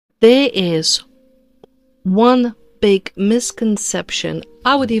there is one big misconception,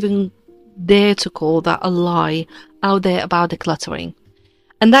 I would even dare to call that a lie, out there about decluttering.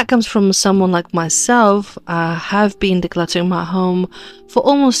 And that comes from someone like myself. I have been decluttering my home for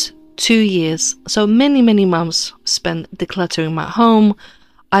almost 2 years. So many months spent decluttering my home.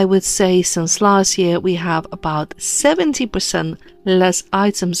 I would say since last year, we have about 70% less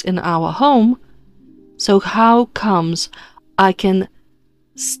items in our home. So how comes I can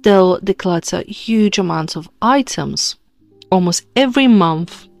still declutter huge amounts of items almost every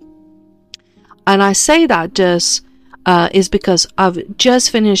month? And I say that just is because I've just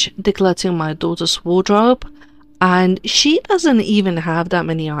finished decluttering my daughter's wardrobe, and she doesn't even have that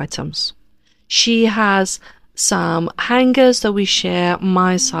many items. She has some hangers that we share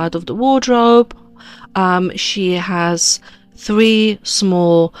my side of the wardrobe. She has 3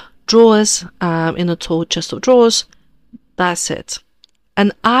 small drawers in a tall chest of drawers. That's it.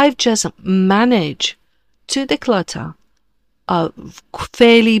 And I've just managed to declutter a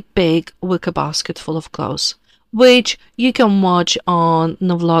fairly big wicker basket full of clothes, which you can watch on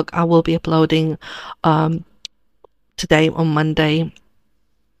the vlog I will be uploading today on Monday,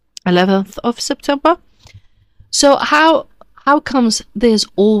 11th of September. So how comes there's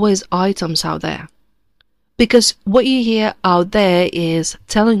always items out there? Because what you hear out there is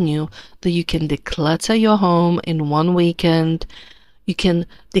telling you that you can declutter your home in one weekend, you can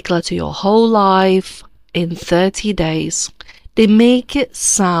declutter your whole life in 30 days. They make it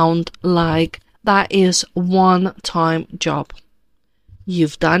sound like that is one-time job.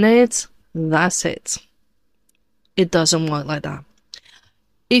 You've done it, that's it. It doesn't work like that.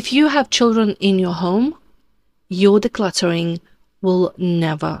 If you have children in your home, your decluttering will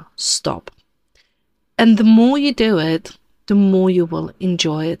never stop. And the more you do it, the more you will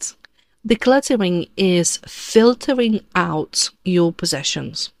enjoy it. Decluttering is filtering out your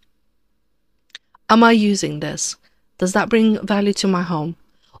possessions. Am I using this? Does that bring value to my home?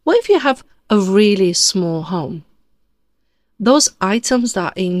 What if you have a really small home? Those items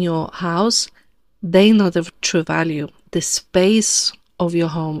that are in your house, they're not of true value. The space of your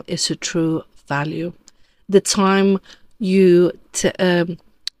home is a true value. The time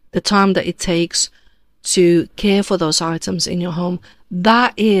that it takes to care for those items in your home,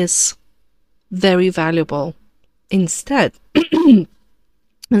 that is very valuable. Instead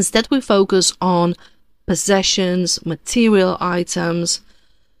we focus on possessions, material items.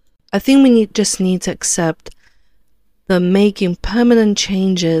 I think we just need to accept that making permanent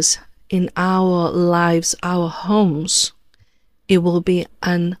changes in our lives, our homes, it will be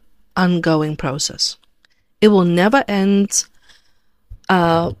an ongoing process. It will never end.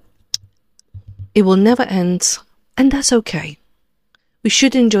 It will never end, and that's okay. We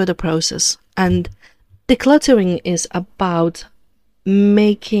should enjoy the process. And decluttering is about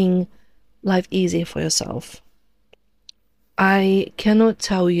making life easier for yourself. I cannot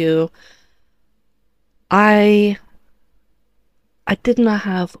tell you, I did not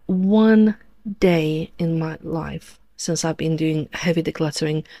have one day in my life since I've been doing heavy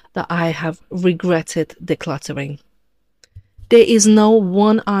decluttering that I have regretted decluttering. There is no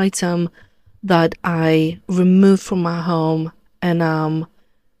one item that I removed from my home and I'm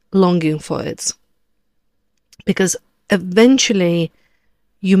longing for it. Because eventually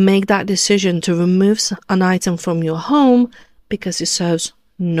you make that decision to remove an item from your home because it serves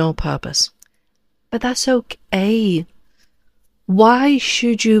no purpose. But that's okay. Why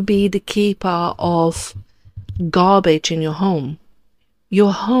should you be the keeper of garbage in your home?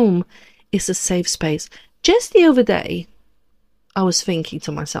 Your home is a safe space. Just the other day, I was thinking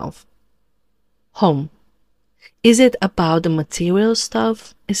to myself, home. Is it about the material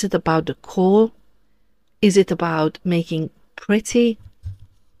stuff? Is it about the core? Is it about making pretty?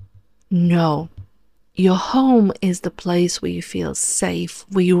 No. Your home is the place where you feel safe,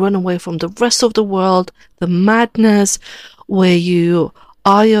 where you run away from the rest of the world, the madness, where you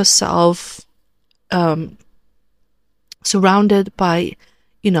are yourself, surrounded by,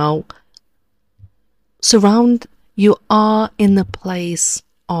 you are in a place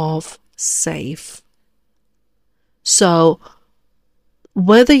of safe. So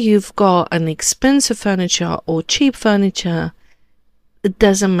whether you've got an expensive furniture or cheap furniture, it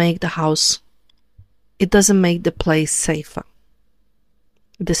doesn't make the place safer.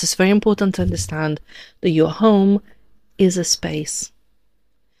 This is very important to understand, that your home is a space.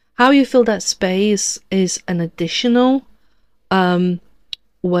 How you fill that space is an additional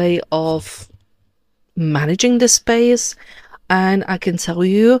way of managing the space. And I can tell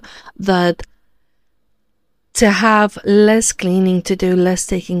you that to have less cleaning to do, less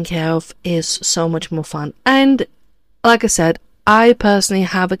taking care of, is so much more fun. And like I said, I personally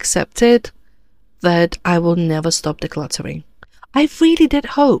have accepted that I will never stop decluttering. I really did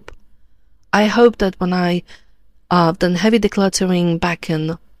hope. I hope that when I done heavy decluttering back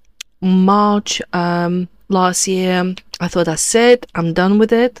in March last year, I thought that's it, I'm done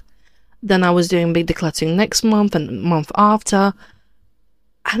with it. Then I was doing big decluttering next month and month after,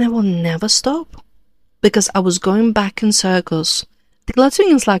 and I will never stop because I was going back in circles.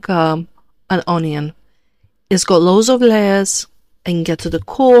 Decluttering is like an onion. It's got loads of layers, and you get to the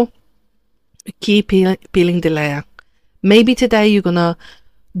core, you keep peeling the layer. Maybe today you're gonna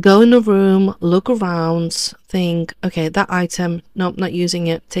go in the room, look around, think, okay, that item, nope, not using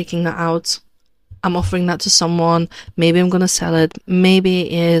it, taking that out. I'm offering that to someone. Maybe I'm gonna sell it. Maybe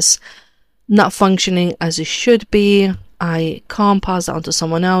it is not functioning as it should be. I can't pass that on to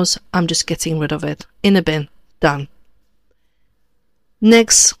someone else. I'm just getting rid of it. In a bin. Done.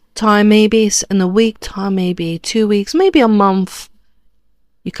 Next time, maybe it's in a week time, maybe 2 weeks, maybe a month.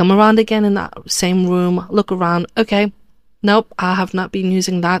 You come around again in that same room, look around. Okay, nope, I have not been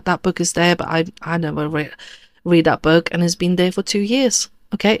using that. That book is there, but I never read that book, and it's been there for 2 years.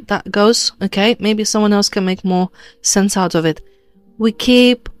 Okay, that goes. Okay, maybe someone else can make more sense out of it. We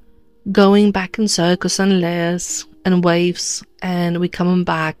keep going back in circles and layers and waves, and we coming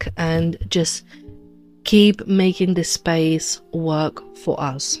back and just keep making this space work for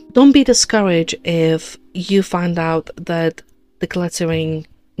us. Don't be discouraged if you find out that decluttering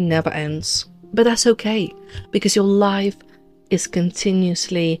never ends, but that's okay because your life is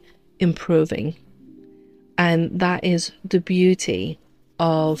continuously improving, and that is the beauty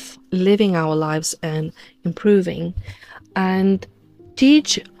of living our lives and improving. And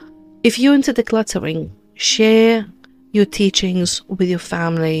teach, if you're into decluttering, share your teachings with your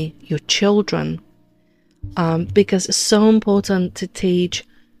family, your children, because it's so important to teach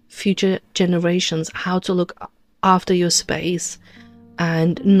future generations how to look after your space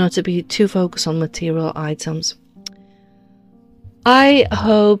and not to be too focused on material items. I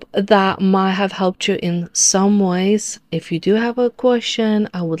hope that might have helped you in some ways. If you do have a question,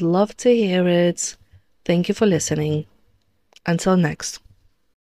 I would love to hear it. Thank you for listening. Until next.